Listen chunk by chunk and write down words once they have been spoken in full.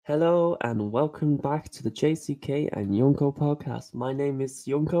Hello and welcome back to the JCK and Yonko podcast. My name is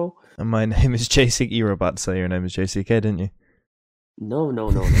Yonko. And my name is JC. You were about to say your name is JCK, didn't you? No, of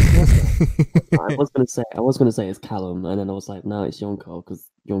course not. I was gonna say it's Callum, and then I was like, no, it's Yonko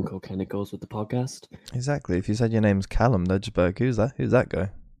because Yonko kind of goes with the podcast. Exactly. If you said your name's Callum, they'd just be like, who's that? Who's that guy?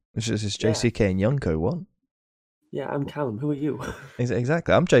 It's just Yeah. JCK and Yunko. What? Yeah, I'm Callum. Who are you?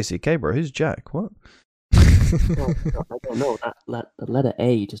 Exactly. I'm JCK, bro. Who's Jack? What? No, I don't know. The letter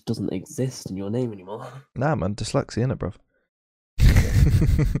A just doesn't exist in your name anymore. Nah, man. Dyslexia, innit, bro?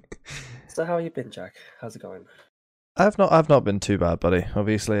 So how you been, Jack? How's it going? I've not been too bad, buddy.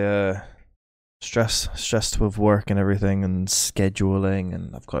 Obviously, stressed with work and everything and scheduling,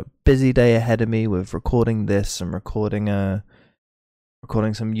 and I've got a busy day ahead of me with recording this and recording some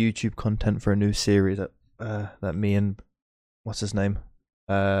YouTube content for a new series that me and what's his name?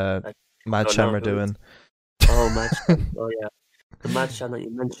 Mad Sham are doing. Oh, Mad Sham. Oh yeah. The Mad Sham that you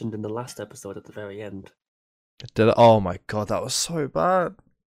mentioned in the last episode at the very end. Oh my god, that was so bad.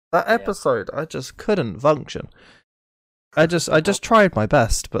 That episode, I just couldn't function. I just tried my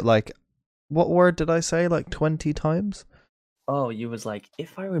best, but like, what word did I say like 20 times? Oh, you was like,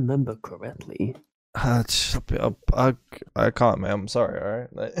 if I remember correctly. I can't, man. I'm sorry. All right,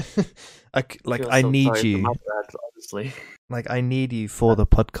 I need you. Honestly. Like, I need you for the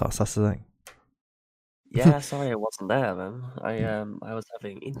podcast. That's the thing. Yeah, sorry I wasn't there, man. I was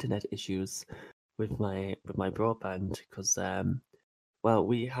having internet issues with my broadband because well,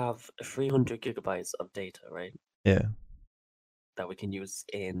 we have 300 gigabytes of data, right? Yeah. That we can use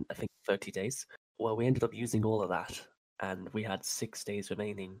in I think 30 days. Well, we ended up using all of that, and we had 6 days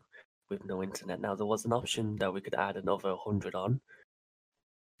remaining with no internet. Now there was an option that we could add another 100 on.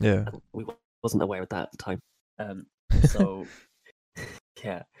 Yeah. And we wasn't aware of that at the time. So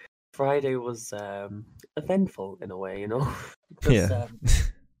yeah. Friday was eventful in a way, you know. Yeah.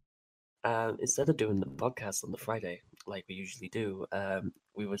 Instead of doing the podcast on the Friday like we usually do,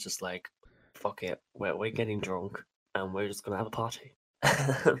 we were just like, "Fuck it, we're getting drunk and we're just gonna have a party."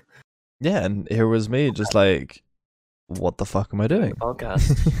 Yeah, and here was me, just like, what the fuck am I doing?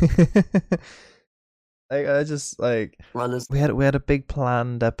 Podcast. I just like we had a big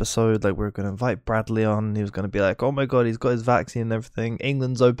planned episode. Like we were gonna invite Bradley on. He was gonna be like, "Oh my god, he's got his vaccine and everything."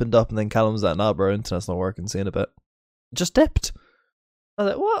 England's opened up, and then Callum's like, "Nah, bro, internet's not working. See you in a bit." Just dipped. I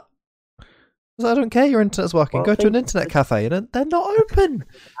was like, "What?" I was like, "I don't care. Your internet's working. Well, go to an internet cafe." And they're not open.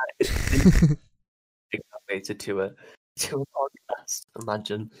 to a podcast.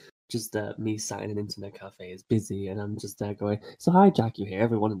 Imagine just me sat in an internet cafe is busy, and I'm just there going, "So hi, Jack. You hear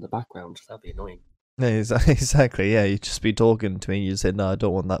everyone in the background? That'd be annoying." Yeah, exactly. Yeah, you'd just be talking to me. And you say, "No, I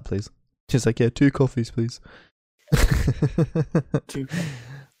don't want that, please." She's like, "Yeah, 2 coffees, please." 2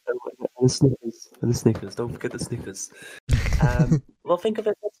 and the Snickers. Don't forget the Snickers. Well, think of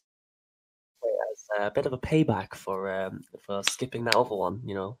it as a bit of a payback for skipping that other one.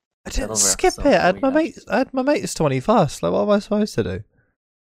 You know, I didn't skip it. I had my mate's 21st. Like, what am I supposed to do?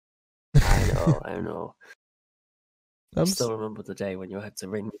 I know. I still remember the day when you had to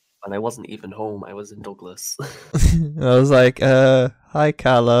ring me, and I wasn't even home. I was in Douglas. I was like, "Hi,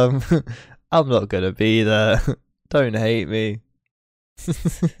 Callum. I'm not gonna be there. Don't hate me."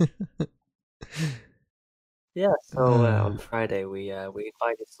 Yeah. So on Friday we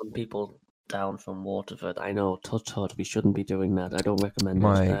invited some people down from Waterford. I know, touch wood, we shouldn't be doing that. I don't recommend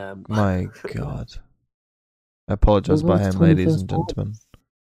it. My God. I apologise by him, ladies and gentlemen.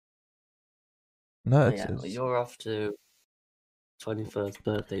 No, you're off to 21st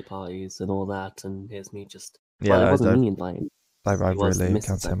birthday parties and all that, and here's me just. Yeah, well, it wasn't me inviting. I really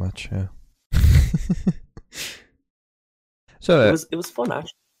can't say much. Yeah. So it was fun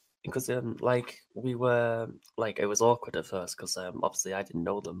actually, because like we were like it was awkward at first because obviously I didn't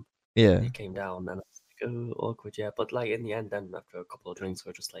know them. Yeah. They came down and I was like, oh, awkward, yeah. But like in the end, then after a couple of drinks,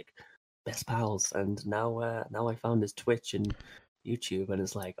 we're just like best pals. And now I found his Twitch and YouTube, and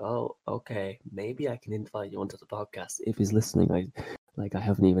it's like, oh, okay, maybe I can invite you onto the podcast if he's listening. I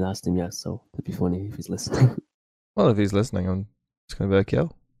haven't even asked him yet, so it'd be funny if he's listening. Well, if he's listening, I'm just gonna be like,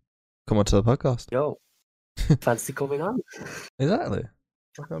 "Yo, come on to the podcast." Yo, fancy coming on? Exactly.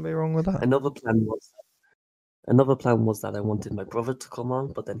 What's gonna be wrong with that? Another plan was that I wanted my brother to come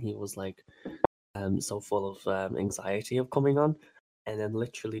on, but then he was like, so full of anxiety of coming on, and then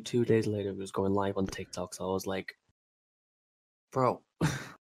literally 2 days later he was going live on TikTok. So I was like, bro,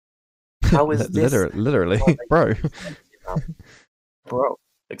 how is this? Literally, bro. Bro,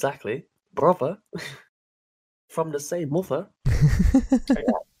 exactly, brother, from the same mother.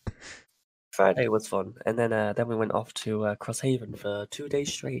 Yeah. Friday was fun, and then we went off to Crosshaven for 2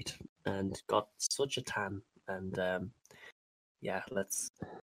 days straight, and got such a tan. And yeah, let's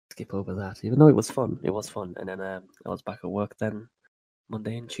skip over that, even though it was fun. It was fun, and then I was back at work then,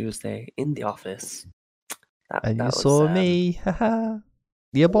 Monday and Tuesday in the office. And you saw me, haha.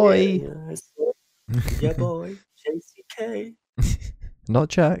 Yeah, boy. Yeah, boy. JCK. Not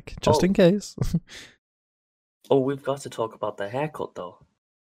Jack, just in case. Oh, we've got to talk about the haircut, though.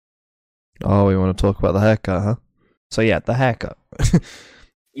 Oh, we want to talk about the haircut, huh? So yeah, the haircut.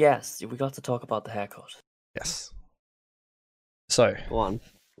 Yes, we got to talk about the haircut. Yes. So go on.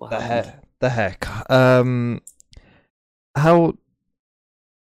 The haircut.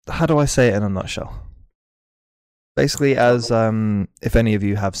 How do I say it in a nutshell? Basically, as if any of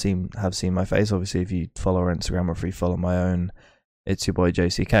you have seen my face, obviously if you follow our Instagram or if you follow my own, it's your boy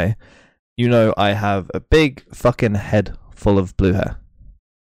JCK. You know I have a big fucking head full of blue hair,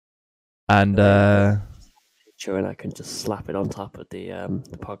 and picture, and I can just slap it on top of the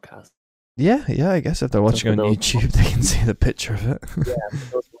podcast. Yeah. I guess if they're watching on YouTube, they can see the picture of it. Yeah,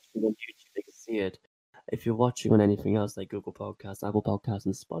 if those watching on YouTube, they can see it. If you're watching on anything else like Google Podcasts, Apple Podcasts,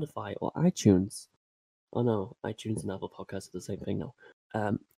 and Spotify or iTunes. Oh no, iTunes and Apple Podcasts are the same thing now.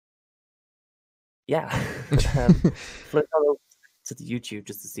 Yeah. Flip on over to the YouTube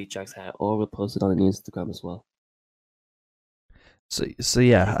just to see Jack's hair, or we'll post it on the Instagram as well. So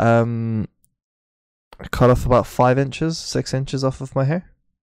yeah, I cut off about 5 inches, 6 inches off of my hair.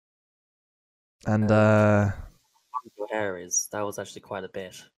 And your hair that was actually quite a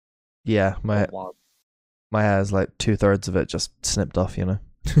bit. Yeah, my hair is like 2/3 of it just snipped off, you know.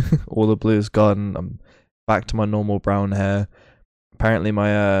 All the blue's gone. I'm back to my normal brown hair. Apparently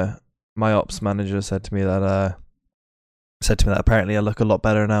my ops manager said to me that apparently I look a lot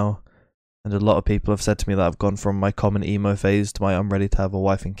better now. And a lot of people have said to me that I've gone from my common emo phase to my I'm ready to have a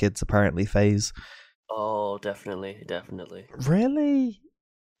wife and kids apparently phase. Oh, definitely. Really?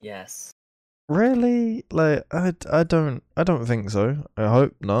 Yes. Really? Like I don't think so. I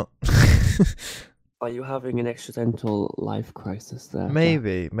hope not. Are you having an existential life crisis there?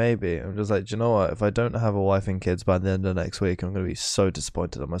 Maybe. I'm just like, do you know what? If I don't have a wife and kids by the end of next week, I'm going to be so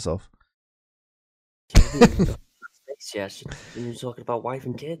disappointed in myself. Yes, you're talking about wife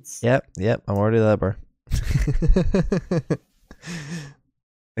and kids. Yep, I'm already there, bro.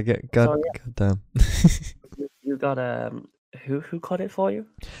 God damn. You got who cut it for you?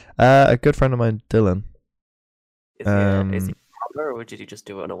 A good friend of mine, Dylan. Is he proper, or did he just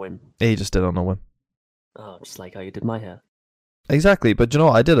do it on a whim? He just did it on a whim. Oh, just like how you did my hair. Exactly, but you know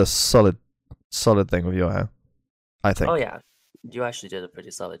what? I did a solid thing with your hair, I think. Oh yeah, you actually did a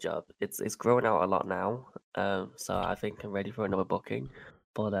pretty solid job. It's growing out a lot now, so I think I'm ready for another booking.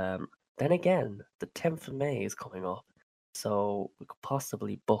 But then again, the 10th of May is coming up, so we could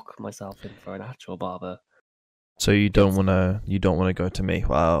possibly book myself in for an actual barber. So you don't wanna go to me?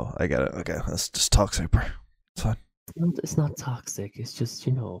 Wow, I get it. Okay, that's just toxic, bro. It's fine. It's not toxic. It's just,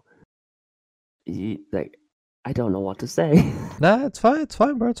 you know, like, I don't know what to say. Nah, it's fine,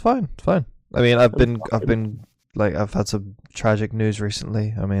 bro. It's fine. I mean, I've been like, I've had some tragic news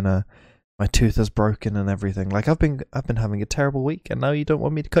recently. I mean, my tooth is broken and everything. Like, I've been having a terrible week, and now you don't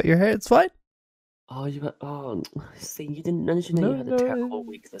want me to cut your hair. It's fine. Oh, see, you didn't mention that you had a terrible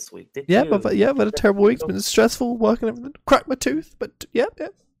week this week, did you? I've had a terrible week. It's been stressful, working everything. Cracked my tooth, but yep.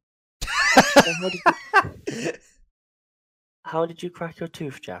 How did you crack your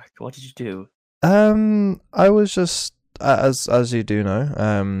tooth, Jack? What did you do? I was just, as you do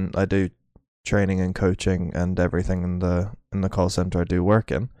know, I do training and coaching and everything in the call center I do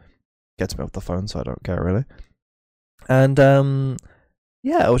work in. Gets me off the phone, so I don't care really. And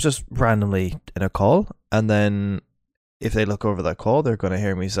yeah, I was just randomly in a call, and then if they look over that call, they're gonna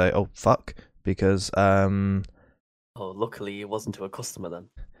hear me say, "Oh fuck," because Oh, luckily it wasn't to a customer then.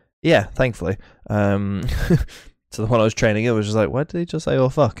 Yeah, thankfully. So the one I was training, it was just like, "Why did he just say oh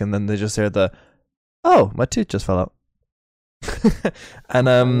fuck?" And then they just heard "Oh, my tooth just fell out."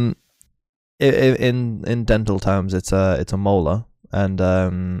 And in dental terms, it's a molar, and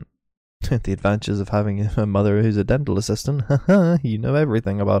the advantages of having a mother who's a dental assistant, you know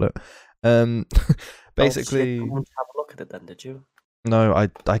everything about it. Basically, you want to have a look at it then, did you? No,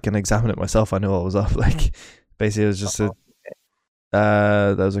 I can examine it myself. I know what was up. Like, basically, it was just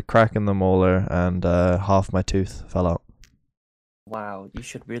there was a crack in the molar, and half my tooth fell out. Wow, you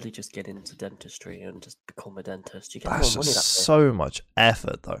should really just get into dentistry and just become a dentist. You get That's more money just so much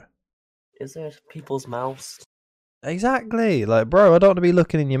effort, though. Is it people's mouths? Exactly. Like, bro, I don't want to be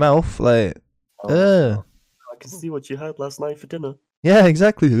looking in your mouth. Like, I can see what you had last night for dinner. Yeah,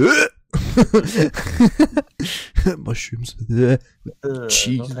 exactly. Mushrooms.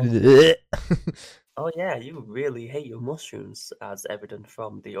 Cheese. Oh yeah, you really hate your mushrooms, as evident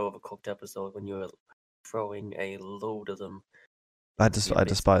from the Overcooked episode when you were throwing a load of them I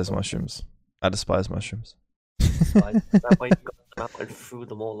despise mushrooms. I despise mushrooms. Is that why you got them out and threw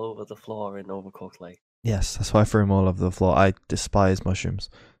them all over the floor in Overcooked? Like, yes, that's why I threw them all over the floor. I despise mushrooms.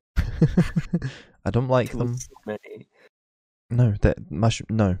 I don't like them. No, mushrooms.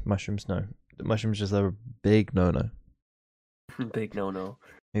 No, mushrooms just are a big no. Big no.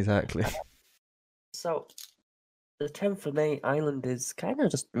 Exactly. So, the 10th of May, Ireland is kind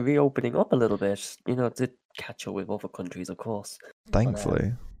of just reopening up a little bit. You know, to catch up with other countries, of course.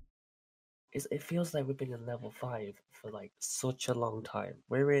 Thankfully. But, it feels like we've been in level 5 for like such a long time.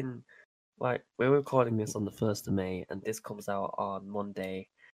 We're recording this on the 1st of May, and this comes out on Monday,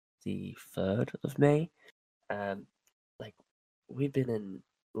 the 3rd of May. Like, we've been in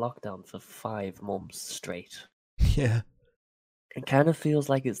lockdown for 5 months straight. Yeah. It kind of feels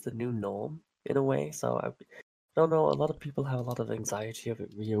like it's the new norm in a way. So I don't know. A lot of people have a lot of anxiety of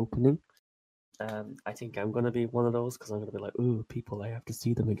it reopening. I think I'm gonna be one of those because I'm gonna be like, "Ooh, people! I have to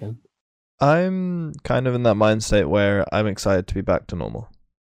see them again." I'm kind of in that mindset where I'm excited to be back to normal.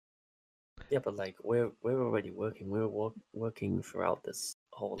 Yeah, but like we're already working. We're working throughout this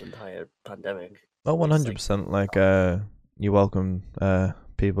whole entire pandemic. Oh, 100%. Like, you welcome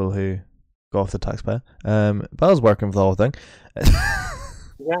people who go off the taxpayer. But I was working for the whole thing.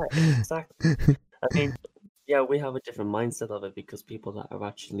 Yeah, exactly. I mean, yeah, we have a different mindset of it because people that have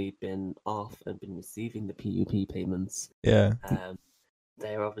actually been off and been receiving the PUP payments, yeah,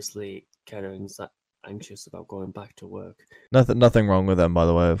 they're obviously kind of anxious about going back to work. Nothing wrong with them, by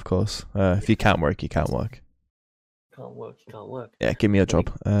the way. Of course, if you can't work, you can't work. Can't work, you can't work. Yeah, give me a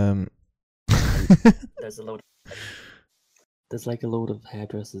job. There's a load. There's like a load of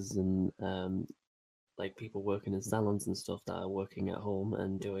hairdressers and like people working in salons and stuff that are working at home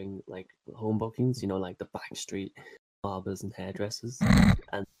and doing like home bookings. You know, like the backstreet barbers and hairdressers,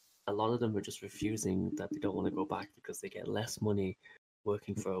 and a lot of them are just refusing that they don't want to go back because they get less money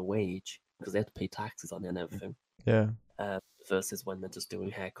working for a wage because they have to pay taxes on it and everything. Yeah. Versus when they're just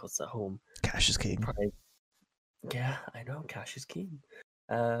doing haircuts at home. Cash is king. Yeah, I know, cash is king.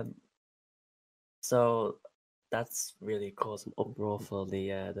 So that's really causing uproar for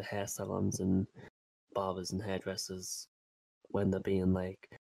the hair salons and barbers and hairdressers when they're being like,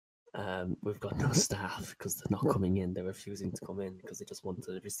 we've got no staff because they're not coming in. They're refusing to come in because they just want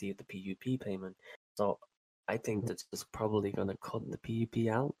to receive the PUP payment. So I think that's just probably going to cut the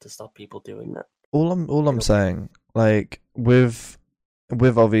PUP out to stop people doing that. All I'm saying, like with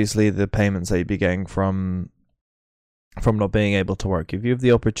obviously the payments that you'd be getting from not being able to work, if you have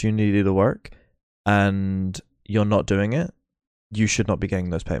the opportunity to work and you're not doing it, you should not be getting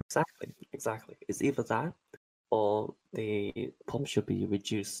those payments. Exactly. It's either that or the pump should be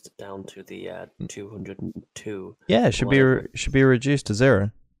reduced down to the 202. Yeah, it should be reduced to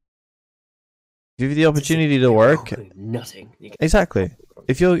 0. If you have the opportunity to work, nothing. Exactly.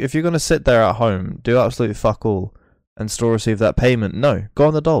 If you're gonna sit there at home, do absolutely fuck all, and still receive that payment, no, go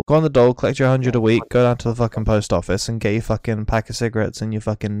on the dole. Go on the dole, collect your 100 a week, go down to the fucking post office and get your fucking pack of cigarettes and your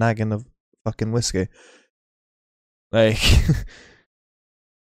fucking nagging of fucking whiskey. Like,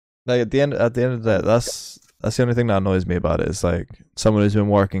 like at the end of the day, that's the only thing that annoys me about it. Is like someone who's been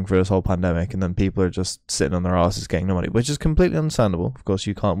working for this whole pandemic, and then people are just sitting on their asses getting no money, which is completely understandable. Of course,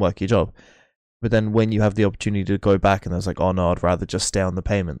 you can't work your job. But then when you have the opportunity to go back and there's like, oh no, I'd rather just stay on the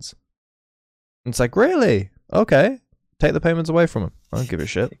payments. And it's like, really? Okay. Take the payments away from them. I don't give a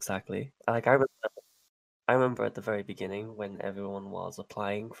shit. Exactly. Like I remember at the very beginning when everyone was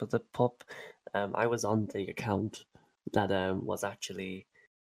applying for the PUP, I was on the account that was actually,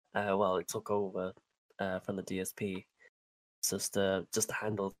 it took over from the DSP just to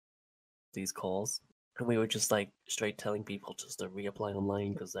handle these calls. And we were just like straight telling people just to reapply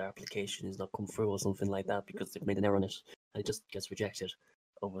online because their application is not come through or something like that because they've made an error on it and it just gets rejected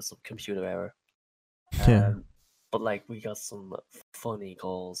over some computer error. Yeah. But like we got some funny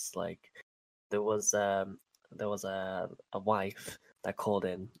calls. Like there was a wife that called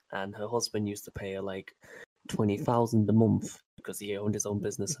in and her husband used to pay her like 20,000 a month because he owned his own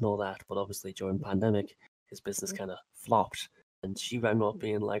business and all that. But obviously during pandemic, his business kind of flopped. And she rang up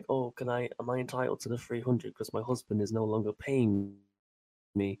being like, "Oh, am I entitled to the 300 because my husband is no longer paying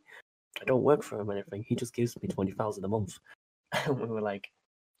me? I don't work for him or anything. He just gives me 20,000 a month." And we were like,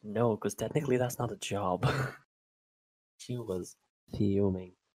 "No, because technically that's not a job." She was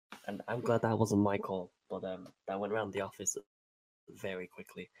fuming, and I'm glad that wasn't my call. But that went around the office very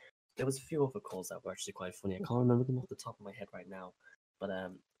quickly. There was a few other calls that were actually quite funny. I can't remember them off the top of my head right now, but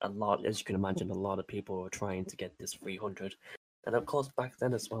a lot, as you can imagine, a lot of people were trying to get this 300. And of course, back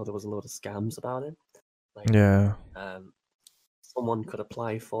then as well, there was a lot of scams about it. Like, yeah. Someone could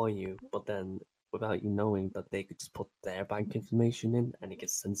apply for you, but then without you knowing that they could just put their bank information in and it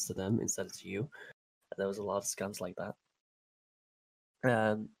gets sent to them instead of to you. And there was a lot of scams like that.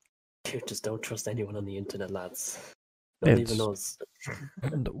 Just don't trust anyone on the internet, lads. Not even us.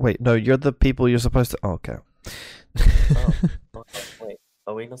 Wait, no, you're the people you're supposed to. Oh, okay. Wait,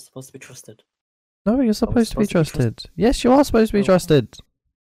 are we not supposed to be trusted? No, you're supposed to be trusted. Yes, you are supposed to be trusted.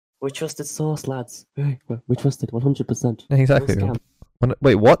 We're trusted source, lads. We're trusted 100%. Exactly. No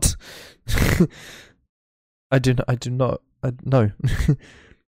wait, what? I do not. No.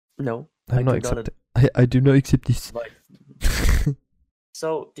 No. I'm not accepting. I do not accept this.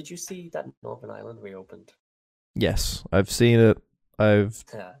 So, did you see that Northern Ireland reopened? Yes, I've seen it. I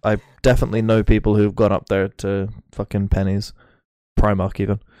definitely know people who've gone up there to fucking Pennies, Primark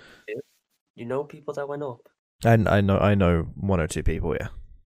even. You know people that went up? I know one or two people. Yeah.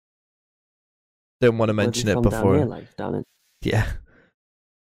 Didn't want to mention it before. Down here, down in... Yeah.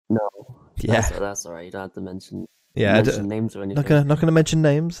 No. Yeah. That's alright. You don't have to mention. Yeah, names or anything. Not gonna mention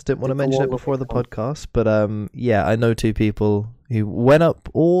names. Didn't want to mention it before the podcast, but yeah, I know two people who went up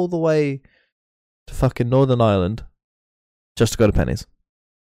all the way to fucking Northern Ireland just to go to Pennies.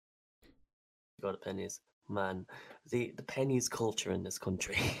 Go to Pennies, man. The Pennies culture in this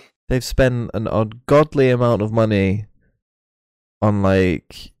country. They've spent an ungodly amount of money on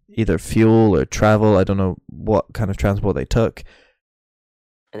like either fuel or travel. I don't know what kind of transport they took.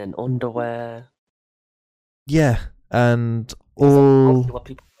 And then underwear. Yeah, and all what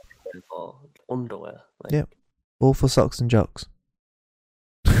people are for underwear. Like... Yeah, all for socks and jocks.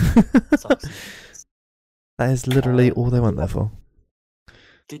 Socks. That is literally all they went there for.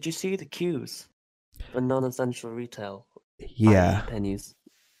 Did you see the queues for non-essential retail? Yeah, Pennies.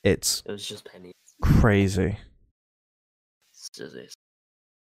 It was just Pennies. Crazy.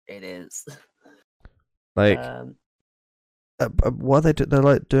 It is. Like, what are they do? They're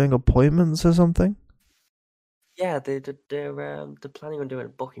like doing appointments or something. Yeah, they're planning on doing a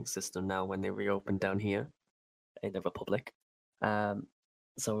booking system now when they reopen down here in the Republic.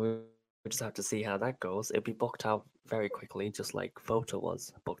 So we just have to see how that goes. It'll be booked out very quickly, just like Photo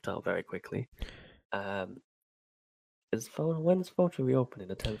was booked out very quickly. When is Photo reopening?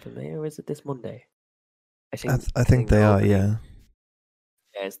 The 10th of May, or is it this Monday? I think they are. Yeah.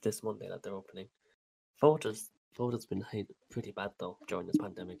 Yeah, it's this Monday that they're opening. Photo's been hit pretty bad though during this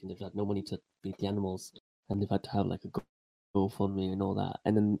pandemic, and they've had no money to feed the animals, and they've had to have like a GoFundMe and all that.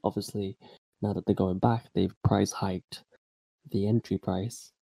 And then obviously now that they're going back, they've price hiked the entry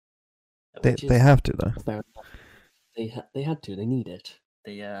price. They have to though. Fair enough. They had to. They need it.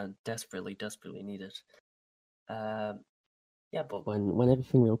 They desperately need it. Yeah, but when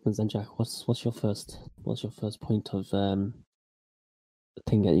everything reopens, then Jack, what's your first point of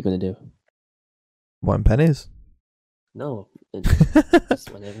thing that you're gonna do? One Pennies? No,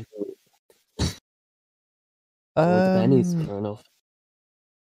 just when everything. Pennies, fair enough.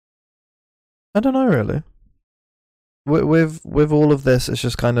 I don't know really. With all of this, it's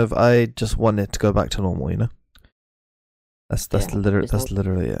just kind of I just want it to go back to normal, you know. That's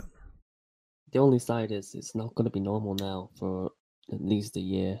literally it. The only side is it's not going to be normal now for at least a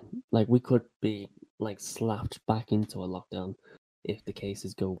year. Like we could be like slapped back into a lockdown if the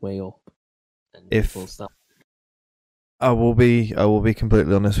cases go way up and people stop. I will be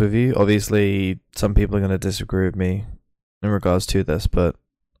completely honest with you. Obviously, some people are going to disagree with me in regards to this, but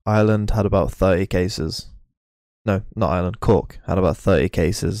Ireland had about 30 cases. No, not Ireland. Cork had about 30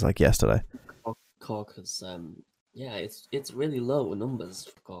 cases like yesterday. Cork has yeah, it's really low numbers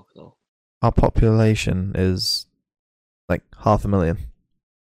for Cork though. Our population is like 500,000.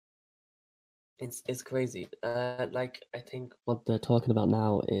 It's crazy. Like I think what they're talking about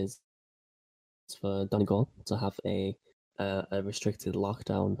now is for Donegal to have a restricted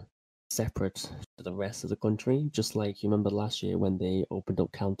lockdown separate to the rest of the country, just like you remember last year when they opened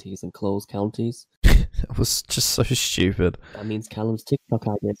up counties and closed counties. It was just so stupid. That means Callum's TikTok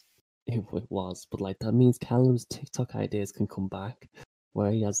ideas. It was, but like that means Callum's TikTok ideas can come back,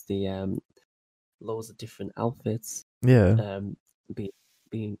 where he has the loads of different outfits. Yeah.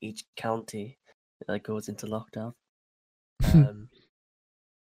 Being each county that goes into lockdown.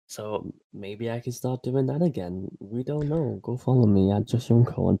 So maybe I can start doing that again. We don't know. Go follow me at Just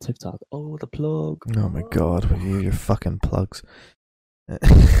Yunko on TikTok. Oh, the plug. Oh my god, with you, your fucking plugs. Oh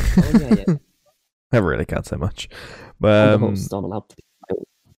yeah. I really can't say much, but I'm allowed to.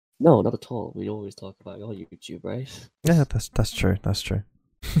 No, not at all. We always talk about your YouTube, right? Yeah, that's true. That's true.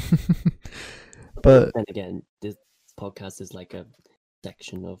 But then again, this podcast is like a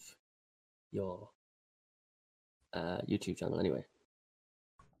section of your YouTube channel, anyway.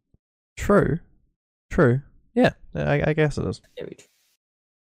 True. Yeah, I guess it is. Very true.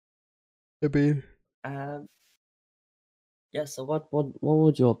 I mean, Um, yeah. So what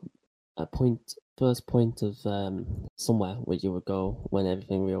would your first point of somewhere where you would go when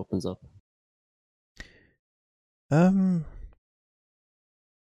everything reopens up? I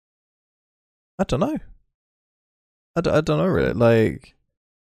don't know. I don't know really. Like,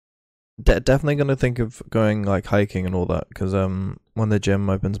 definitely gonna think of going like hiking and all that because when the gym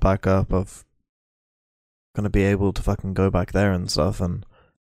opens back up, I've gonna be able to fucking go back there and stuff and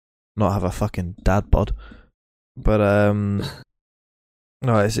not have a fucking dad bod. But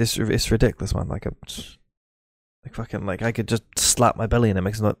no, it's ridiculous, man. Like like fucking like I could just slap my belly and it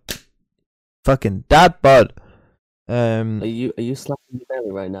makes it not fucking dad bod. Are you slapping your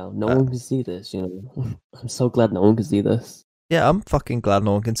belly right now? No one can see this, you know. I'm so glad no one can see this. Yeah, I'm fucking glad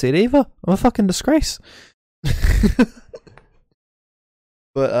no one can see it either. I'm a fucking disgrace.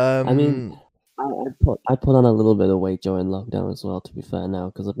 But I mean, I put on a little bit of weight during lockdown as well. To be fair, now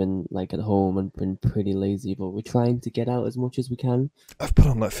because I've been like at home and been pretty lazy, but we're trying to get out as much as we can. I've put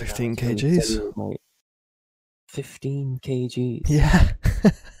on like 15 kgs. 15 kgs. Yeah.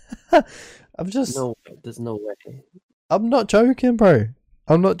 I'm just no. There's no way. I'm not joking, bro.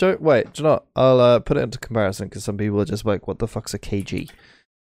 I'm not joking. Wait, do you know what? I'll put it into comparison because some people are just like, "What the fuck's a kg?"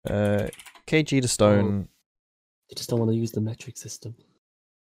 Kg to stone. You just don't want to use the metric system.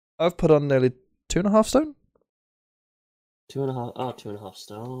 I've put on nearly 2.5 stone. 2.5. Oh, 2.5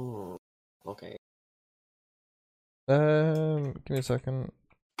 stone. Okay. Give me a second.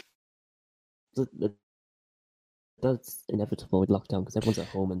 That's inevitable with lockdown because everyone's at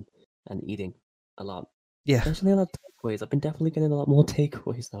home and eating a lot. Yeah. Especially a lot of takeaways. I've been definitely getting a lot more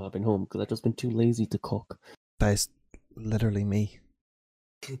takeaways now I've been home because I've just been too lazy to cook. That is literally me.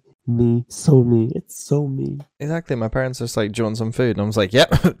 Me. So me. It's so me. Exactly. My parents just like, "Do you want some food?" And I was like,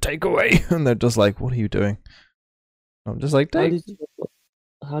 "Yep, take away." And they're just like, "What are you doing?" I'm just like, "Take."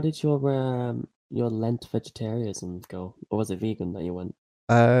 How did your Lent vegetarianism go? Or was it vegan that you went?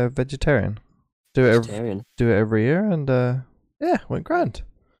 Vegetarian. Do it every year, and yeah, went grand.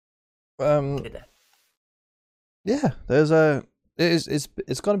 Yeah, there's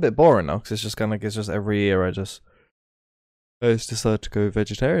it's gone a bit boring now because it's just kind of like it's just every year I just decide to go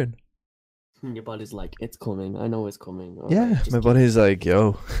vegetarian. Your body's like, it's coming. I know it's coming. Yeah, my body's like,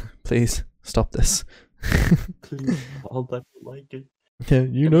 "Yo, please stop this." Please, I'll definitely like it. Yeah,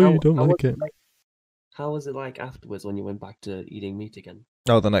 you know you don't like it. How was it like afterwards when you went back to eating meat again?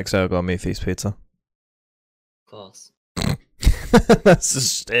 Oh, the next day I got meat feast pizza. Of course. That's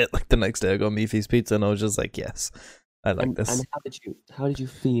just it. Like the next day I got meat feast pizza and I was just like, yes, I like this. And how did you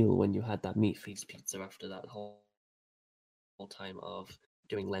feel when you had that meat feast pizza after that whole time of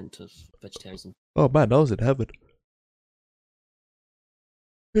doing Lent of vegetarianism? Oh man, I was in heaven.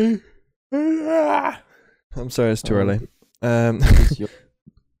 I'm sorry, it's too early. Yeah,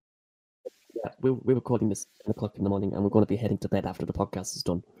 we're recording this at 10 o'clock in the morning, and we're going to be heading to bed after the podcast is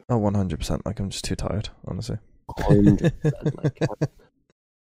done. Oh, 100%. Like, I'm just too tired, honestly. 100%.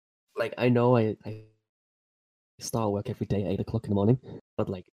 Like I know I start work every day at 8 o'clock in the morning, but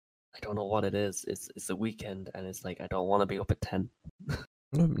like I don't know what it is. It's a weekend, and it's like I don't want to be up at 10.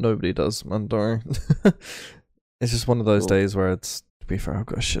 Nobody does, man. Don't worry. It's just one of those days where it's, to be fair, I've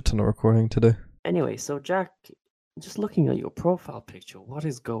got a shit ton of recording to do. Anyway, so Jack, just looking at your profile picture, what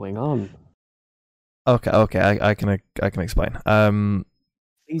is going on? Okay, I can explain.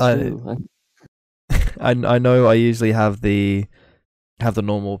 Please do. I know I usually have the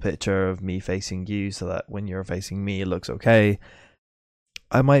normal picture of me facing you so that when you're facing me it looks okay.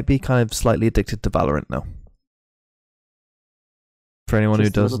 I might be kind of slightly addicted to Valorant now. For anyone who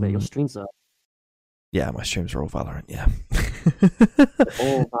doesn't, your streams are. Yeah, my streams are all Valorant, yeah.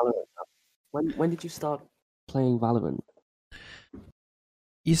 All Valorant. When did you start playing Valorant?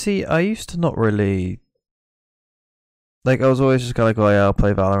 You see, I used to not really... Like, I was always just kind of like, "Oh yeah, I'll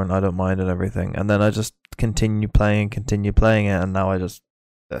play Valorant, I don't mind," and everything. And then I just continue playing it, and now I just...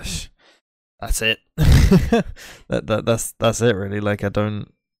 that's it. That's it, really. Like, I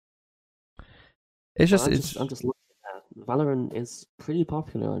don't... It's just... I'm just looking at Valorant is pretty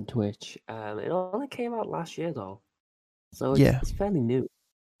popular on Twitch. It only came out last year, though. So it's fairly new.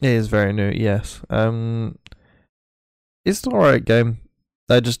 It is very new, yes. It's an alright game.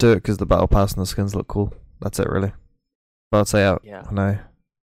 I just do it because the battle pass and the skins look cool. That's it, really. But I'd say when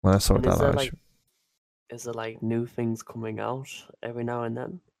I sort that out. Is there like new things coming out every now and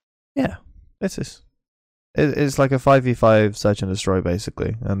then? Yeah, it's like a 5v5 search and destroy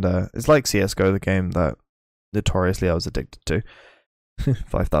basically, and it's like CS:GO, the game that notoriously I was addicted to.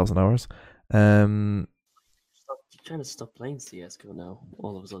 5,000 hours. You're trying to stop playing CS:GO now,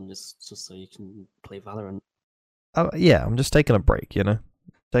 all of a sudden, just so you can play Valorant. Yeah, I'm just taking a break, you know.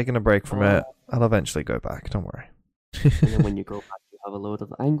 Taking a break from it. I'll eventually go back. Don't worry. And then when you go back, you have a load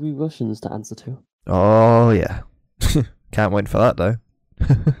of angry Russians to answer to. Oh yeah, can't wait for that though.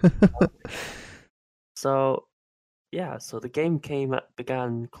 So, yeah, so the game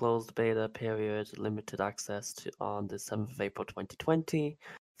began closed beta period, limited access on the 7th of April 2020,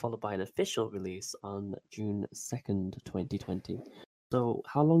 followed by an official release on June 2nd, 2020. So,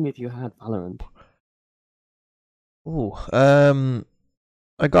 how long have you had Valorant? Oh,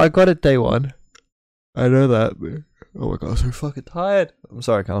 I got it day one. I know that. Oh my god, I'm so fucking tired. I'm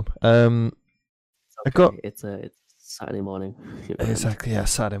sorry, Callum. Okay, I got it's Saturday morning. exactly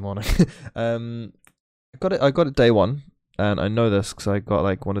Saturday morning. I got it day one, and I know this because I got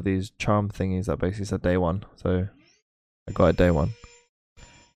like one of these charm thingies that basically said day one. So I got it day one.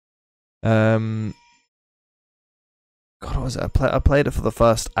 God, what was it? I played it for the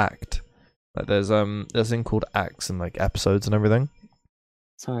first act. Like there's a thing called acts and like episodes and everything.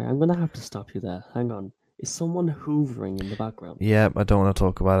 Sorry, I'm gonna have to stop you there. Hang on. Is someone hoovering in the background? Yeah, I don't want to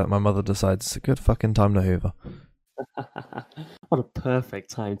talk about it. My mother decides it's a good fucking time to hoover. What a perfect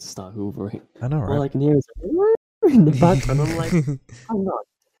time to start hoovering. I know, right? All I can hear is in the background. I'm like, I'm not.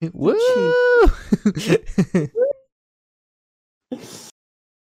 Woo!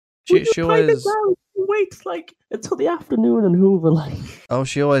 she always wait like until the afternoon and hoover like. Oh,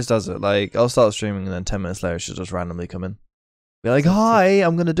 she always does it. Like I'll start streaming and then 10 minutes later she'll just randomly come in. Be like, hi,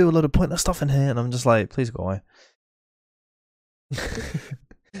 I'm gonna do a lot of pointless stuff in here, and I'm just like, please go away.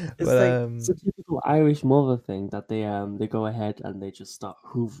 It's a typical Irish mother thing that they go ahead and they just start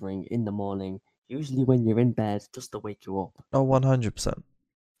hoovering in the morning, usually when you're in bed, just to wake you up. Oh, 100%.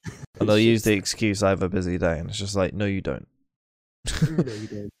 And they'll use the excuse I have a busy day, and it's just like, no, you don't. No, you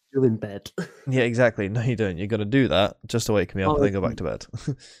don't. You're in bed. Yeah, exactly. No, you don't. You're gonna do that just to wake me up and then go back to bed.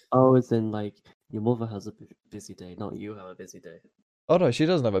 Oh, it's in like your mother has a busy day, not you have a busy day. Oh no, she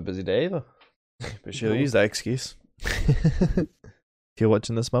doesn't have a busy day either. But she'll use that excuse. If you're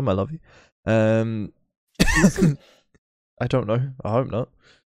watching this, Mum, I love you. I don't know. I hope not.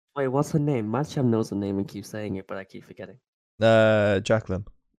 Wait, what's her name? Matcham knows her name and keeps saying it, but I keep forgetting. Jacqueline.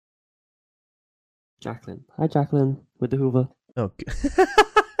 Jacqueline. Hi, Jacqueline, with the Hoover. Okay.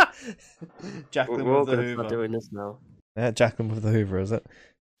 Jacqueline We're with the gonna Hoover. start doing this now. Yeah, Jacqueline with the Hoover, is it?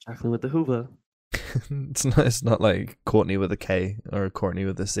 Jacqueline with the Hoover. It's not like Courtney with a K or Courtney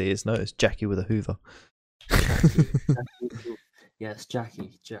with a C. It's Jackie with a Hoover. Jackie. Yes,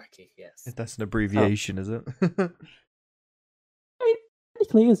 Jackie, yes. That's an abbreviation, is it? It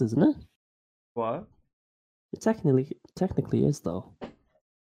technically is, isn't it? What? It technically is, though.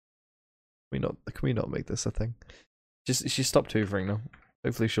 Can we not make this a thing? She stopped hoovering now.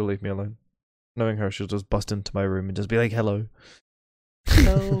 Hopefully she'll leave me alone. Knowing her, she'll just bust into my room and just be like, hello.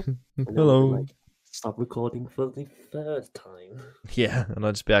 Hello. Hello. Like, stop recording for the third time. Yeah, and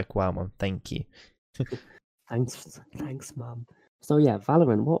I'll just be like, wow, Mum, thank you. Thanks, Mum. So yeah,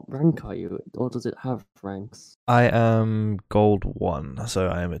 Valorant, what rank are you? Or does it have ranks? I am gold 1, so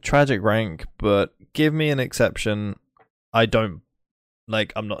I am a tragic rank, but give me an exception. I'm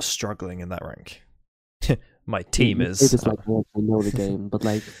not struggling in that rank. My team is. It's like I know the game, but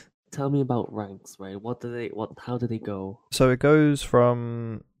like, tell me about ranks, right? How do they go? So it goes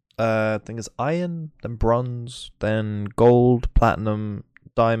from I think it's iron, then bronze, then gold, platinum,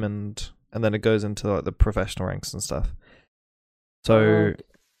 diamond, and then it goes into like the professional ranks and stuff. So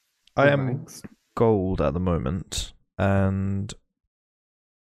I am ranks. Gold at the moment, and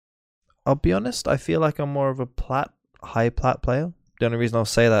I'll be honest, I feel like I'm more of a high plat player. The only reason I'll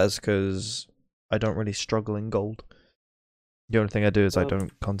say that is because I don't really struggle in gold. The only thing I do is I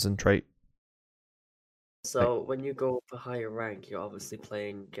don't concentrate. So when you go for higher rank, you're obviously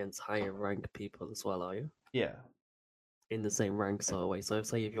playing against higher rank people as well, are you? Yeah. In the same rank sort of way. So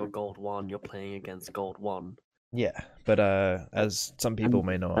say if you're gold 1, you're playing against gold 1. Yeah, but as some people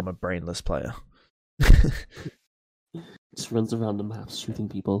may know, I'm a brainless player. Just runs around the maps shooting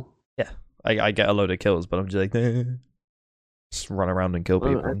people. Yeah, I get a load of kills, but I'm just like, just run around and kill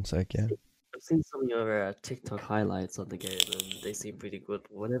people. It's like, yeah. I've seen some of your TikTok highlights on the game, and they seem pretty good.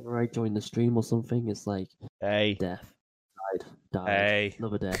 Whenever I join the stream or something, it's like, hey, death, died, hey,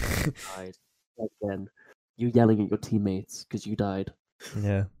 another death, died, again. You yelling at your teammates because you died.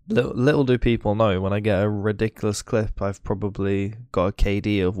 Yeah, little do people know, when I get a ridiculous clip, I've probably got a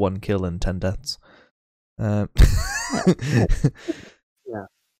KD of 1 kill and 10 deaths. Yeah,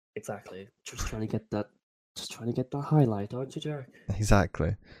 exactly. Just trying to get that highlight, aren't you, Jack?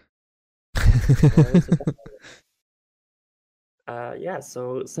 Exactly. Yeah,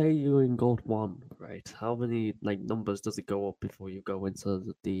 so say you're in gold 1, right? How many numbers does it go up before you go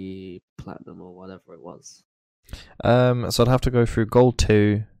into the platinum or whatever it was? So I'd have to go through Gold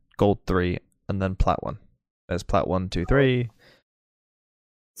 2, Gold 3, and then Plat 1. There's Plat 1, 2, 3.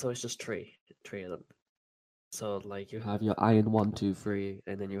 So it's just three of them. So like you have your Iron 1, 2, 3,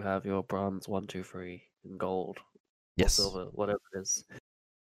 and then you have your Bronze 1, 2, 3, and Gold or Yes. Silver, whatever it is.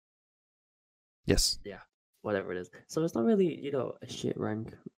 Yes. Yeah, whatever it is. So it's not really, a shit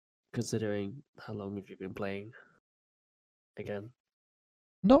rank, considering how long have you been playing. Again.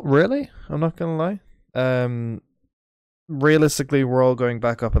 Not really. I'm not gonna lie. Realistically, we're all going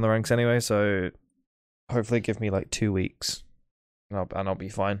back up in the ranks anyway, so hopefully give me like 2 weeks, and I'll be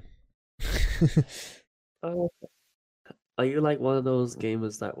fine. Are you like one of those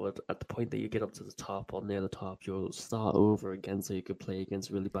gamers that would, at the point that you get up to the top or near the top, you'll start over again so you could play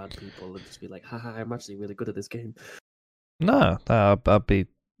against really bad people and just be like, haha, I'm actually really good at this game? No, I'll be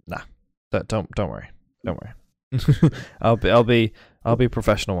nah. Don't worry. Don't worry. I'll be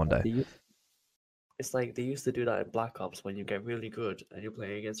professional one day. It's like they used to do that in Black Ops when you get really good and you're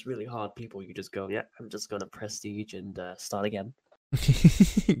playing against really hard people. You just go, yeah, I'm just gonna prestige and start again.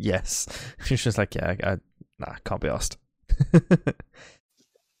 Yes, she's just like, yeah, I can't be asked.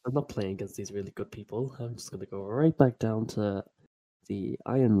 I'm not playing against these really good people. I'm just gonna go right back down to the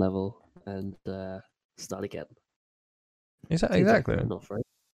iron level and start again. Exactly. Enough, right?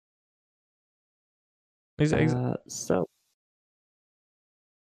 So,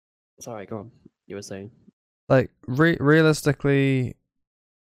 sorry, go on. You were saying, like, realistically,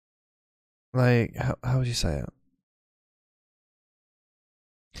 like, how would you say it?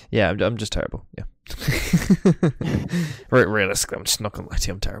 Yeah, I'm just terrible. Yeah. Realistically, I'm just not gonna lie to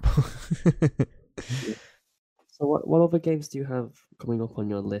you, I'm terrible. So what other games do you have coming up on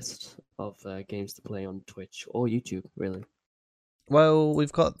your list of games to play on Twitch or YouTube, really? Well,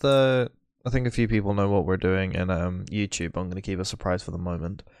 we've got I think a few people know what we're doing in YouTube. I'm going to keep a surprise for the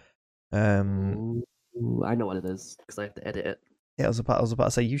moment. Ooh, I know what it is because I have to edit it. Yeah, I was about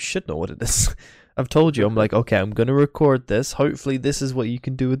to say you should know what it is. I've told you. I'm like, okay, I'm going to record this. Hopefully, this is what you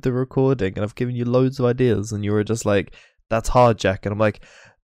can do with the recording. And I've given you loads of ideas, and you were just like, "That's hard, Jack." And I'm like,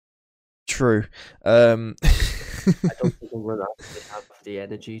 "True." I don't think I'm gonna actually have the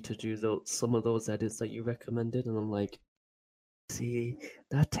energy to do some of those edits that you recommended, and I'm like, see,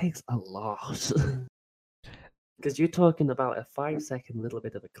 that takes a lot. Because you're talking about a 5-second little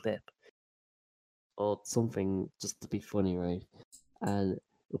bit of a clip or something just to be funny, right? And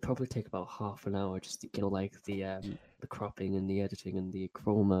it'll probably take about half an hour just to get like the cropping and the editing and the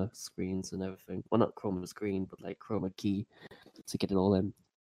chroma screens and everything. Well, not chroma screen, but like chroma key to get it all in.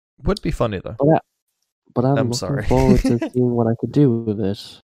 Would be funny though. But I'm looking forward to seeing what I could do with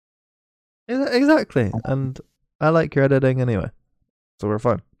it. Exactly, and I like your editing anyway, so we're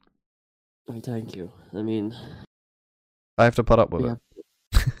fine. Thank you. I mean, I have to put up with it.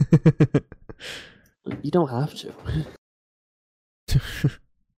 You don't have to.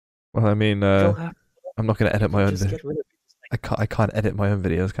 Well, I mean, I'm not going to edit my own video. I can't edit my own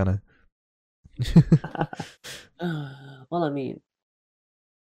videos, can I? Well, I mean,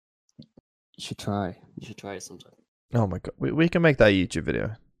 you should try. You should try it sometime. Oh my god, we can make that YouTube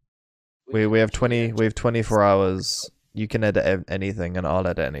video. We have 24 hours. You can edit anything, and I'll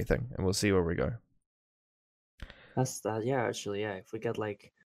edit anything, and we'll see where we go. That's that. Yeah, actually, yeah. If we get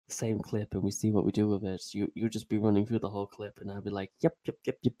like the same clip and we see what we do with it, you just be running through the whole clip, and I'll be like, yep,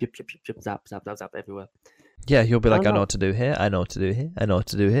 zap, everywhere. Yeah, you'll be like, I know what to do here. I know what to do here. I know what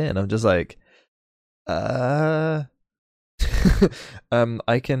to do here, and I'm just like, I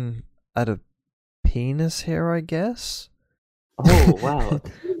can add a penis here, I guess. Oh wow,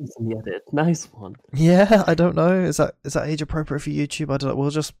 nice one. Yeah, I don't know. Is that age appropriate for YouTube? I don't know.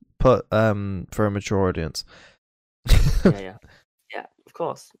 We'll just put for a mature audience. yeah, of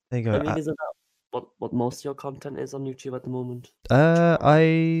course. There you go. I mean, isn't that what most of your content is on YouTube at the moment?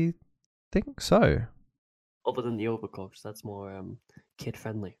 I think so. Other than the Overcooked, that's more kid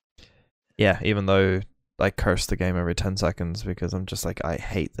friendly. Yeah, even though I curse the game every 10 seconds because I'm just like, I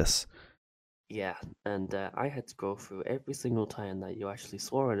hate this. Yeah, and I had to go through every single time that you actually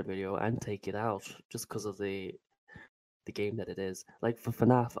swore in a video and take it out just because of the game that it is. Like for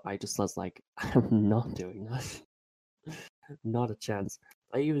FNAF, I just was like, I'm not doing that. Not a chance.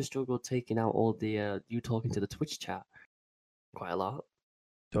 I even struggled taking out all the you talking to the Twitch chat quite a lot.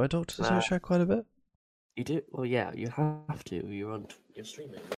 Do I talk to the Twitch chat quite a bit? You do? Well, yeah, you have to. You're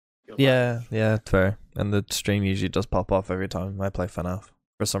streaming. Yeah, fair. And the stream usually does pop off every time I play FNAF.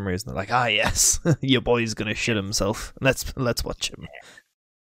 For some reason, they're like, yes, your boy's gonna shit himself. Let's watch him.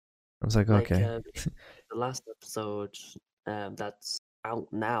 I was like, okay. The last episode that's out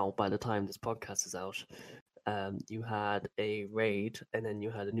now by the time this podcast is out, you had a raid and then you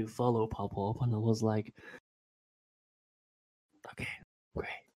had a new follow pop up, and I was like, Okay,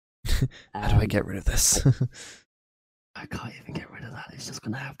 great. How do I get rid of this? I can't even get rid of that. It's just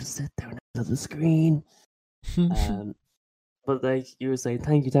gonna have to sit there next to the screen. But like you were saying,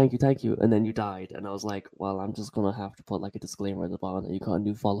 thank you, and then you died, and I was like, well, I'm just gonna have to put like a disclaimer at the bottom that you got a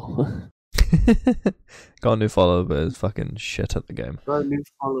new follower. Got a new follower, but it's fucking shit at the game. Got a new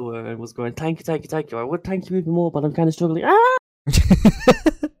follower and was going, thank you. I would thank you even more, but I'm kind of struggling. Ah!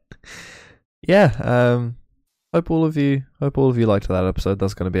 Yeah. Hope all of you liked that episode.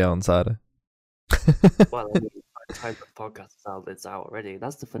 That's going to be out on Saturday. Well, I mean, by the time the podcast is out, it's out already.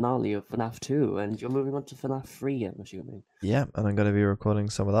 That's the finale of FNAF 2, and you're moving on to FNAF 3, I'm assuming. Yeah, and I'm going to be recording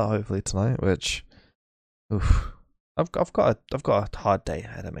some of that hopefully tonight. Which, oof, I've got a hard day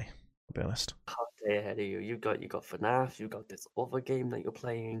ahead of me. I'll be honest. Hard day ahead of you. You got FNAF. You got this other game that you're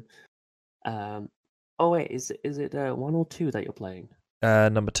playing. Oh wait, is it 1 or 2 that you're playing?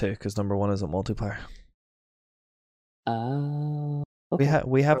 Number 2, because number 1 isn't multiplayer. Okay.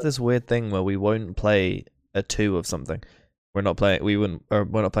 We have this weird thing where we won't play a 2 of something. We're not playing. We're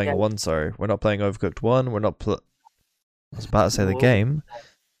not playing a 1. Sorry, we're not playing Overcooked 1. We're not. I was about to say the game.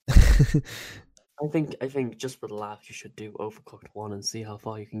 I think just for the laugh, you should do Overcooked 1 and see how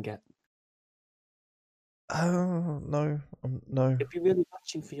far you can get. Oh no, no. If you're really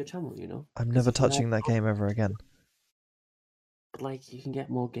watching for your channel, you know. I'm never touching that game ever again. But like, you can get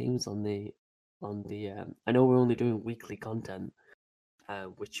more games on the. I know we're only doing weekly content,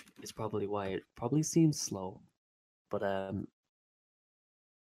 which is probably why it probably seems slow, but I'm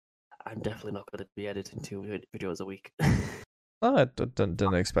definitely not going to be editing 2 videos a week. Oh, I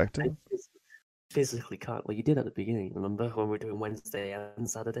didn't expect it. I physically can't. Well, you did at the beginning. Remember when we were doing Wednesday and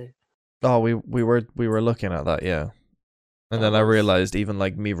Saturday? Oh, we were looking at that, yeah. And then I realized even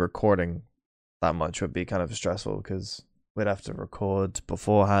like me recording that much would be kind of stressful because we'd have to record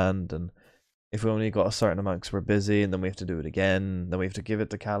beforehand, and if we only got a certain amount because we're busy, and then we have to do it again, then we have to give it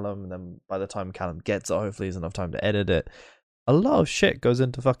to Callum, and then by the time Callum gets it, hopefully he's enough time to edit it. A lot of shit goes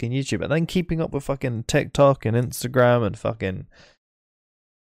into fucking YouTube, and then keeping up with fucking TikTok and Instagram and fucking.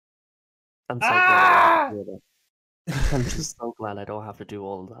 I'm so glad. I'm just so glad I don't have to do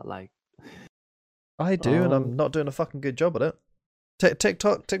all that. Like, I do, and I'm not doing a fucking good job at it.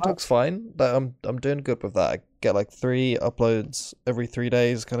 TikTok's fine. I'm doing good with that. I get like 3 uploads every 3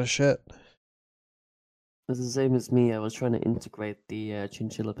 days, kind of shit. It's the same as me. I was trying to integrate the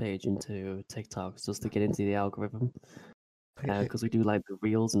Chinchilla page into TikTok just to get into the algorithm, because we do like the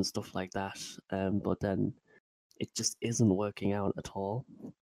reels and stuff like that. But then it just isn't working out at all.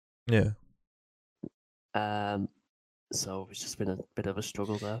 Yeah. So it's just been a bit of a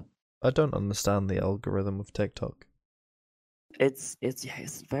struggle there. I don't understand the algorithm of TikTok. It's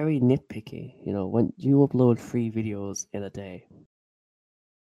very nitpicky. You know, when you upload 3 videos in a day,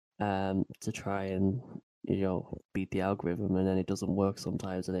 to try and beat the algorithm, and then it doesn't work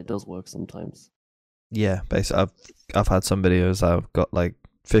sometimes, and it does work sometimes. Yeah, basically, I've had some videos that have got like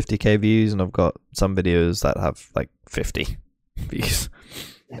 50k views, and I've got some videos that have like 50 views.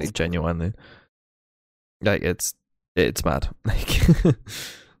 Like, genuinely, like it's mad. Like,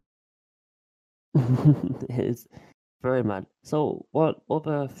 it's very mad. So, what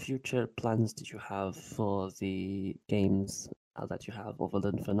other future plans did you have for the games that you have, other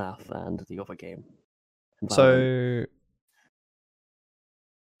than FNAF and the other game? So,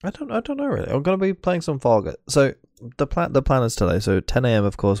 I don't know really. I'm gonna be playing some Fall Guys. So the plan is today. So 10 a.m.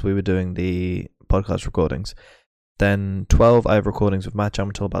 of course we were doing the podcast recordings. Then 12 I have recordings with Matcham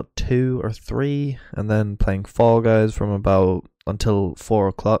until about 2 or 3, and then playing Fall Guys from about until 4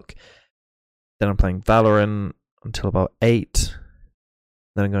 o'clock. Then I'm playing Valorant until about 8.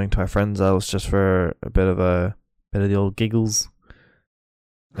 Then I'm going to my friend's house just for a bit of the old giggles.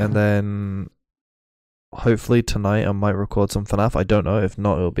 And then hopefully tonight I might record some FNAF. I don't know. If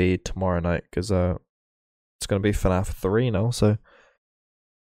not, it'll be tomorrow night, because it's going to be FNAF 3 now, so.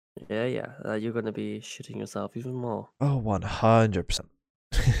 Yeah. You're going to be shitting yourself even more. Oh, 100%.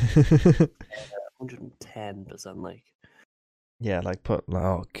 110%, like. Yeah, like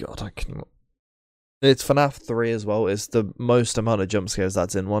oh god, I can. It's FNAF 3 as well. It's the most amount of jump scares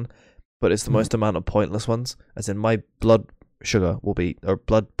that's in one, but it's the most amount of pointless ones. As in, my blood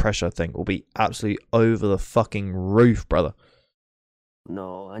pressure thing will be absolutely over the fucking roof, brother.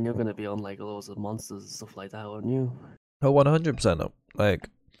 No, and you're gonna be on like loads of monsters and stuff like that, aren't you? Oh, 100% no. Like,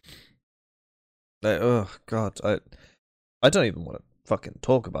 oh god, I don't even want to fucking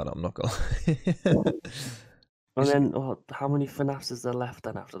talk about it. I'm not gonna. And then, how many FNAFs is there left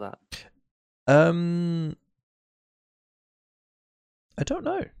then after that? I don't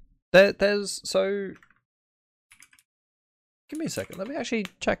know. There's so. Give me a second. Let me actually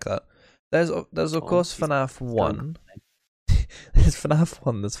check that. There's of course FNAF 1. there's FNAF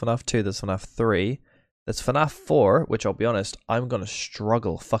 1, there's FNAF 2, there's FNAF 3, there's FNAF 4, which I'll be honest, I'm gonna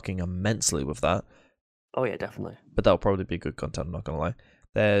struggle fucking immensely with that. Oh yeah, definitely. But that'll probably be good content, I'm not gonna lie.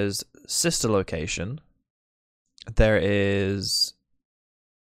 There's Sister Location. There is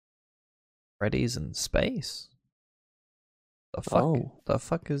Freddy's in Space. The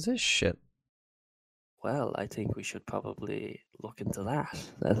fuck is this shit? Well, I think we should probably look into that.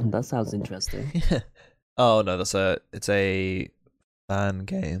 That sounds interesting. Oh no, it's a fan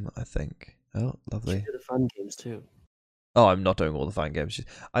game, I think. Oh, lovely. You do the fan games too. Oh, I'm not doing all the fan games.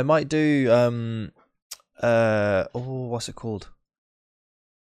 I might do what's it called?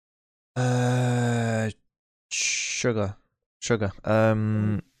 Sugar.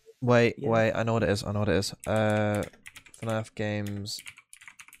 Wait, I know what it is. FNAF games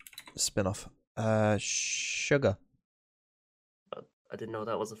spin-off. Sugar. I didn't know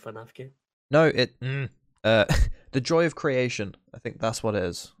that was a FNAF game. No, The Joy of Creation. I think that's what it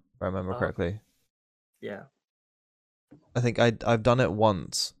is, if I remember correctly. Yeah. I think I've done it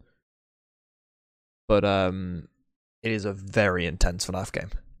once. But it is a very intense FNAF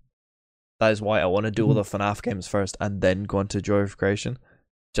game. That is why I want to do all the FNAF games first and then go on to Joy of Creation.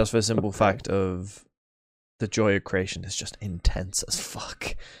 Just for the simple fact of the Joy of Creation is just intense as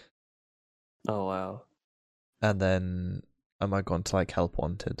fuck. Oh wow. And then I might go on to like Help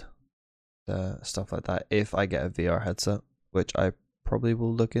Wanted. Stuff like that if I get a VR headset, which I probably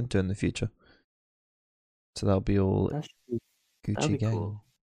will look into in the future. So that'll be all Gucci gang. Cool.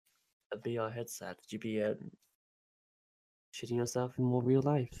 A VR headset. Would you be shitting yourself in more real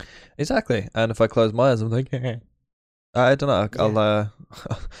life? Exactly. And if I close my eyes, I'm like, I don't know. I'll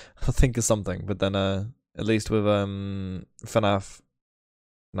think of something. But then, at least with FNAF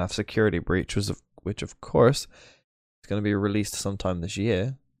Security Breach, which of course is going to be released sometime this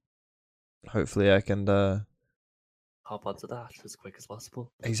year. Hopefully, I can hop onto that as quick as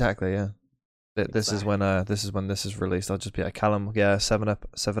possible. Exactly. Yeah. This is when this is released. I'll just be like, Callum, yeah, 7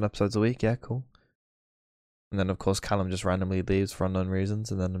 episodes a week. Yeah, cool. And then of course Callum just randomly leaves for unknown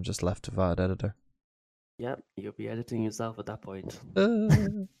reasons, and then I'm just left without an editor. Yep, you'll be editing yourself at that point.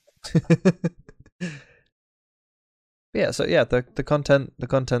 Yeah, so yeah, the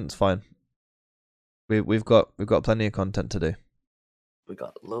content's fine. We've got plenty of content to do. We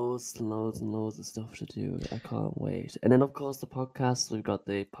got loads and loads and loads of stuff to do. I can't wait. And then of course the podcast. We've got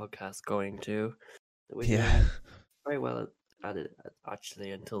the podcast going too. We're doing very well at it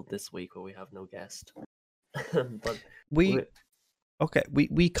actually until this week where we have no guest. But we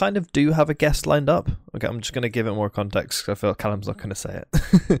kind of do have a guest lined up. Okay, I'm just going to give it more context because I feel Callum's not going to say it.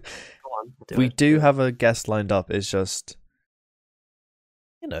 Go on. We do have a guest lined up. It's just,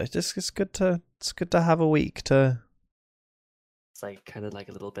 it's good to have a week to. It's like kind of like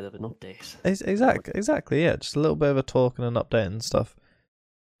a little bit of an update. Exactly. Yeah, just a little bit of a talk and an update and stuff.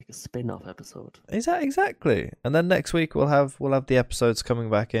 Like a spin-off episode. Exactly. And then next week we'll have the episodes coming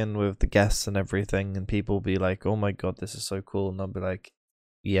back in with the guests and everything, and people will be like, "Oh my god, this is so cool," and I'll be like,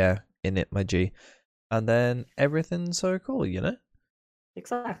 "Yeah, in it, my G." And then everything's so cool,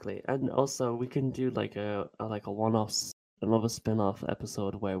 Exactly. And also we can do like a one-off, another spin-off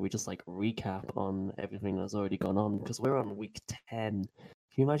episode where we just like recap on everything that's already gone on, because we're on week 10. Can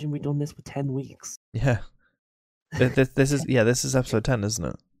you imagine we've done this for 10 weeks? Yeah. This is episode 10, isn't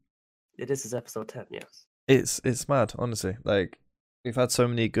it? This is episode 10, yes. It's mad, honestly. Like, we've had so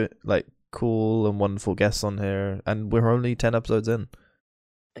many good, like, cool and wonderful guests on here, and we're only 10 episodes in.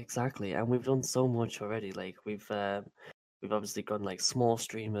 Exactly, and we've done so much already. Like, we've obviously gone like small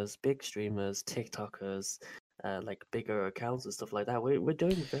streamers, big streamers, TikTokers, like bigger accounts and stuff like that. We're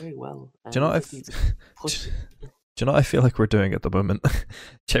doing very well. Do you know what I feel like we're doing at the moment?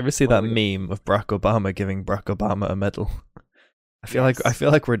 Did you ever see that meme of Barack Obama giving Barack Obama a medal? I feel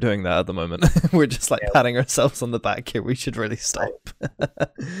like we're doing that at the moment. We're just like patting ourselves on the back here. We should really stop.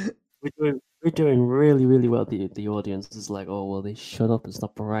 We're doing really, really well. The audience is like, oh well, they shut up and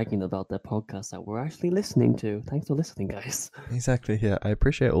stop bragging about their podcast that we're actually listening to. Thanks for listening, guys. Exactly. Yeah, I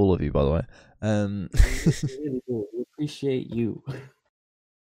appreciate all of you, by the way. We really do. We appreciate you.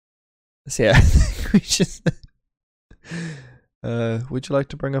 So yeah, I think we should. Would you like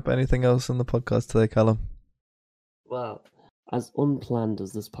to bring up anything else in the podcast today, Callum? Well, as unplanned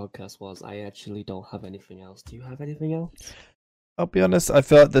as this podcast was, I actually don't have anything else. Do you have anything else? I'll be honest, I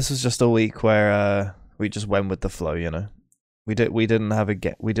felt this was just a week where we just went with the flow, We didn't have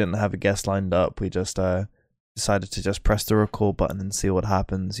a guest lined up. We just decided to just press the record button and see what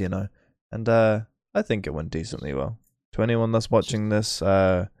happens, And I think it went decently well. To anyone that's watching this,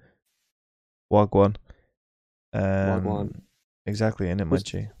 Wagwan. Wagwan. Exactly, in it, my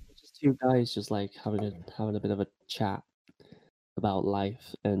G. Just two guys just like having a bit of a chat. about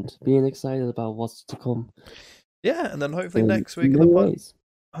life and being excited about what's to come. Yeah, and then hopefully next week in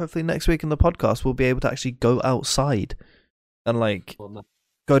the podcast we'll be able to actually go outside and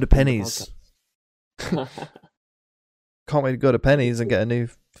go to Penny's. Can't wait to go to Penny's and get a new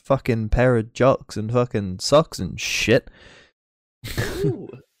fucking pair of jocks and fucking socks and shit.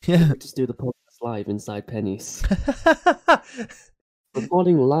 Yeah. Just do the podcast live inside Penny's.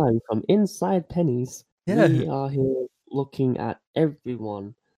 Recording live from inside Penny's. Yeah. We are here looking at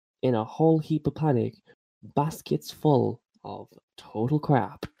everyone in a whole heap of panic, baskets full of total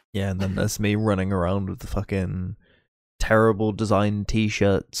crap. Yeah, and then there's me running around with the fucking terrible design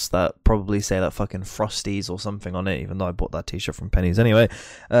t-shirts that probably say that fucking Frosties or something on it, even though I bought that t-shirt from Penny's anyway.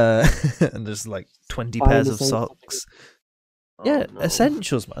 And there's 20 pairs of socks. Yeah, no.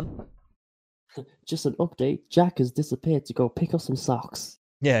 Essentials, man. Just an update. Jack has disappeared to go pick up some socks.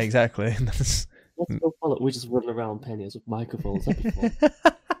 Yeah, exactly. Let's go follow. We just run around Penny's with microphones. That'd be fun.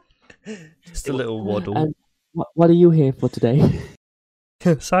 Just a little waddle. And what are you here for today?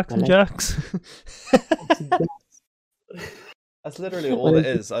 Socks and jacks. That's literally all it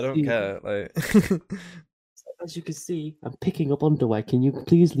is. I don't care. As you can see, I'm picking up underwear. Can you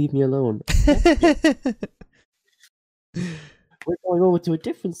please leave me alone? We're going over to a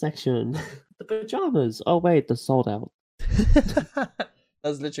different section. The pajamas. Oh wait, they're sold out.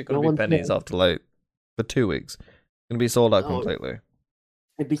 That's literally going to be Penny's after for 2 weeks. Going to be sold out completely.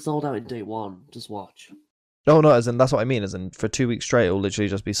 It'd be sold out in day one. Just watch. No, as in that's what I mean. As in for 2 weeks straight, it'll literally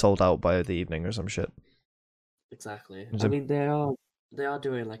just be sold out by the evening or some shit. Exactly. I mean, they are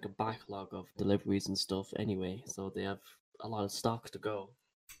doing a backlog of deliveries and stuff anyway, so they have a lot of stock to go.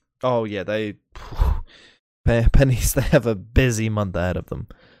 Oh yeah, Penny's, they have a busy month ahead of them.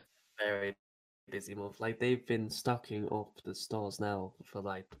 Very busy month. They've been stocking up the stores now for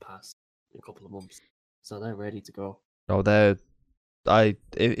the past couple of months, so they're ready to go. Oh,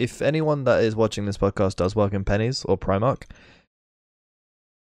 if anyone that is watching this podcast does work in Penny's or Primark,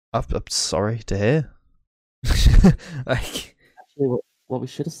 I'm sorry to hear. Actually, what we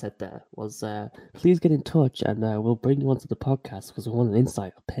should have said there was, please get in touch and we'll bring you onto the podcast because we want an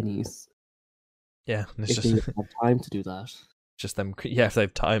insight of Penny's. Yeah, if they have time to do that. Just them, yeah. If they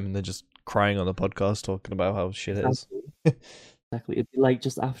have time and they're just crying on the podcast talking about how shit it is. Exactly. It'd be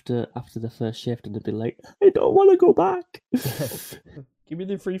just after the first shift, and they'd be like, "I don't want to go back. Give me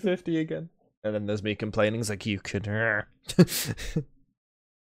the 350 again." And then there's me complaining, it's like, you could.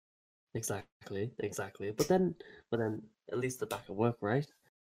 Exactly. But then, at least they're back at work, right?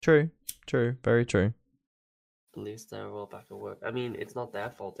 True, very true. At least they're all back at work. I mean, it's not their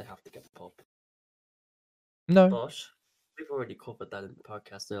fault they have to get up. No. But we've already covered that in the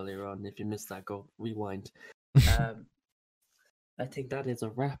podcast earlier on. If you missed that, go rewind. I think that is a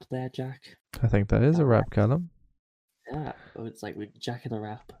wrap there, Jack. I think that is a wrap, Callum. Yeah. Oh, it's like we're jacking a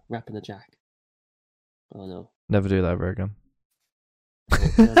wrap, rapping a Jack. Oh no. Never do that ever again.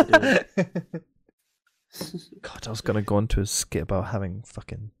 God, I was gonna go into a skit about having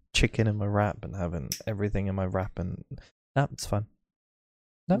fucking chicken in my wrap and having everything in my wrap, and it's fine.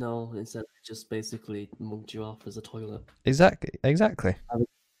 No, instead I just basically mugged you off as a toilet. Exactly. Having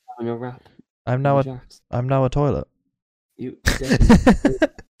a wrap. I'm now a toilet. You. Do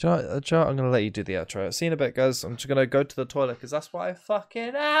you know what? I'm gonna let you do the outro. See you in a bit, guys. I'm just gonna go to the toilet because that's what I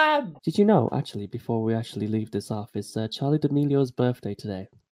fucking am. Did you know, actually, before we actually leave this off, it's Charlie D'Amelio's birthday today.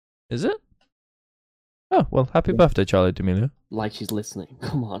 Is it? Oh well, happy birthday, Charlie D'Amelio. Like she's listening.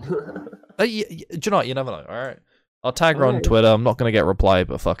 Come on. Do you know what? You never know. All right. I'll tag her on Twitter. I'm not going to get a reply,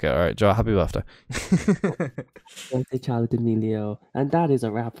 but fuck it. All right, Joe, happy birthday. Birthday, Charlie D'Amelio. And that is a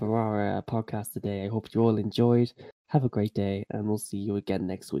wrap for our podcast today. I hope you all enjoyed. Have a great day, and we'll see you again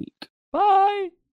next week. Bye.